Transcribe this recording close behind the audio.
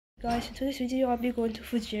Guys, in today's video I'll be going to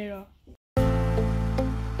Fujairah.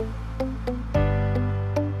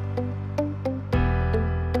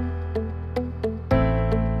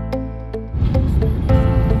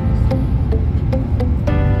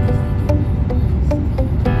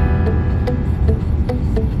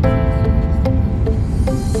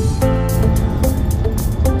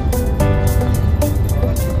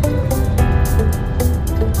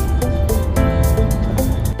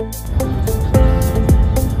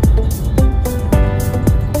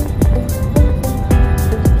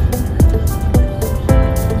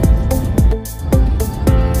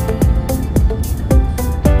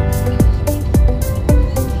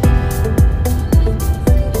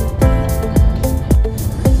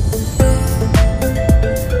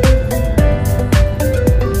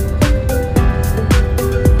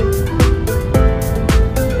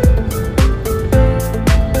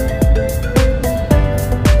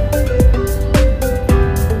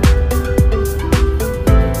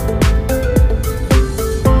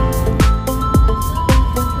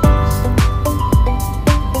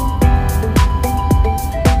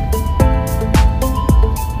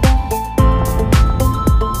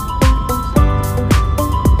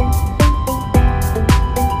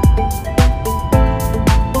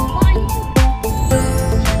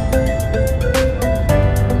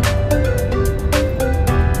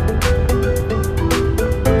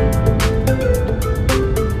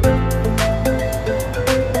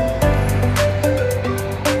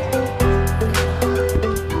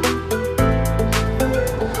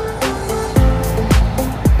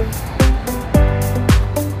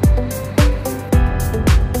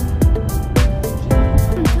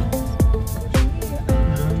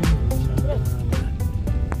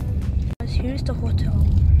 Here's the hotel.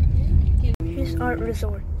 Here's our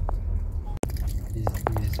resort. Biz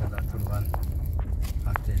mesela turban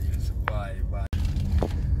Akdeniz vay.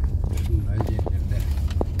 Şunlar yerlerde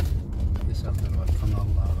hesapları var.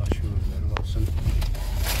 Kanallara şuurları olsun.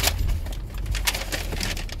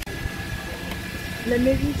 Le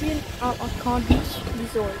Meridian Alcan Beach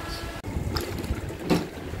Resort.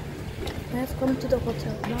 I have come to the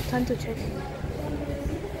hotel. Now time to check in.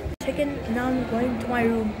 Check in. Now I'm going to my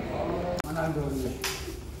room.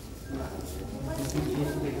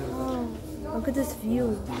 Oh, look at this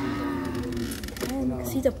view. And you can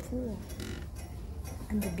see the pool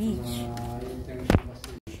and the beach.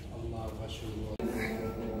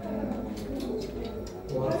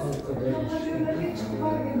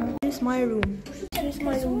 Here's my room. Here's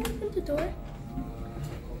my room. Open the door.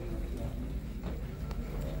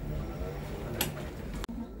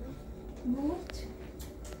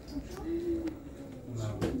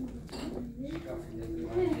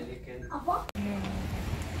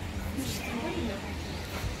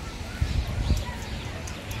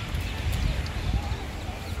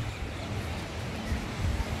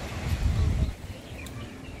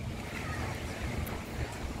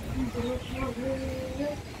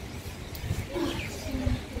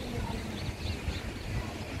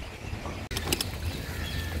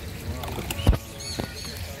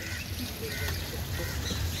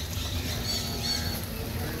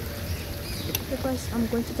 Okay guys, I'm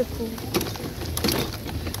going to the pool.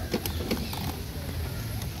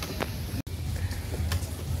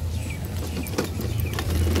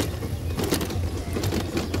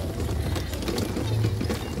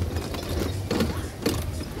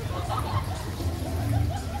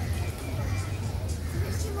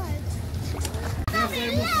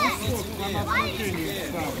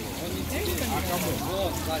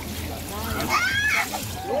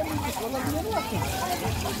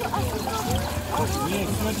 Нет,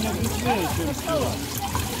 сегодня быстрее, чем вчера.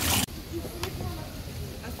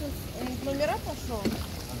 А что, он в номера пошел?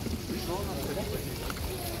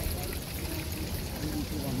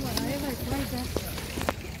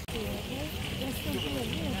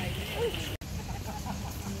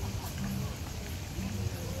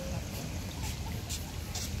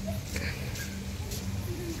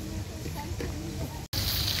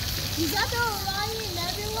 Is that the Orion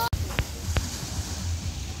Nebula?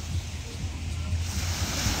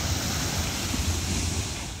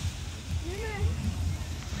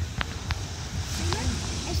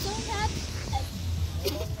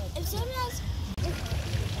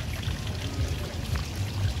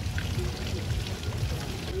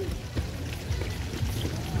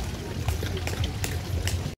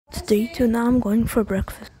 It's day 2 now. I'm going for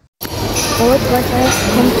breakfast. Alright guys, I have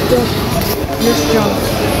come to the restaurant.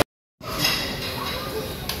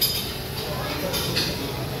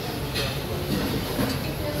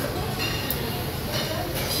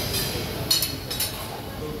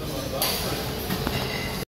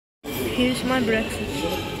 Here's my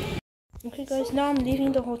breakfast. Okay guys, now I'm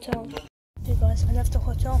leaving the hotel. Okay guys, I left the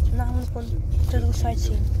hotel. Now I'm going to do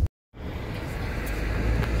sightseeing.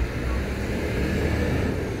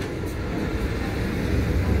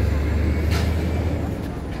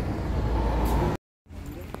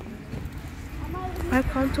 I've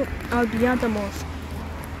come to Al-Biyada Mosque.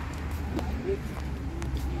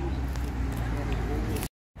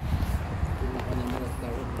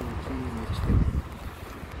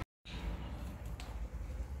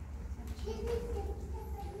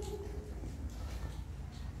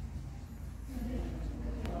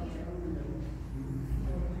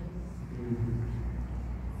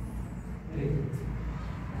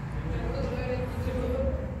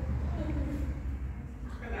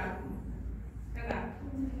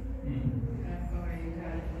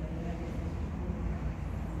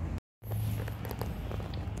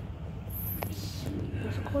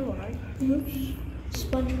 Coral, right?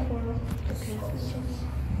 Sponge coral. Okay.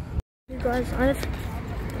 You guys, I've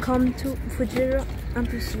come to Fujairah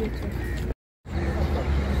amphitheater.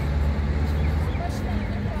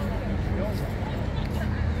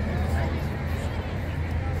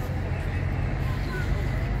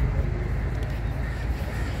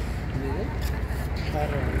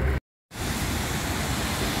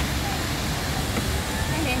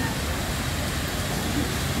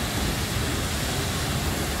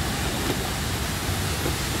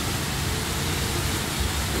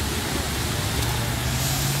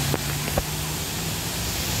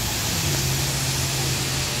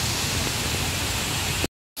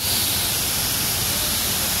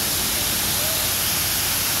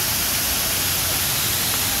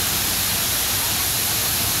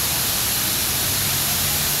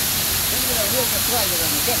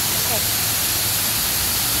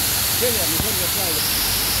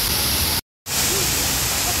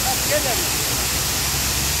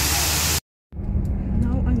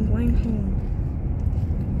 Now I'm going home.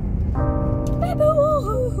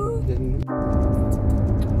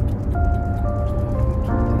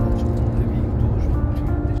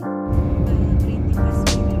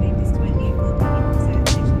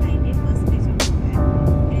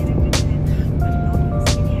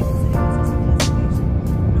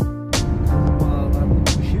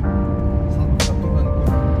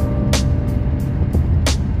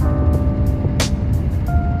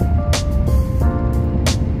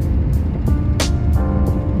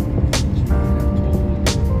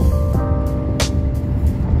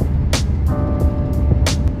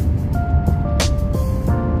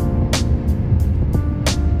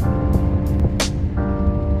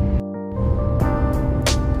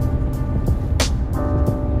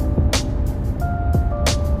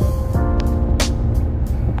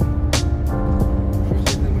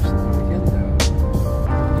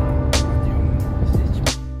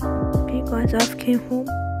 Guys, I've came home.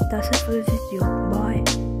 That's it for the video.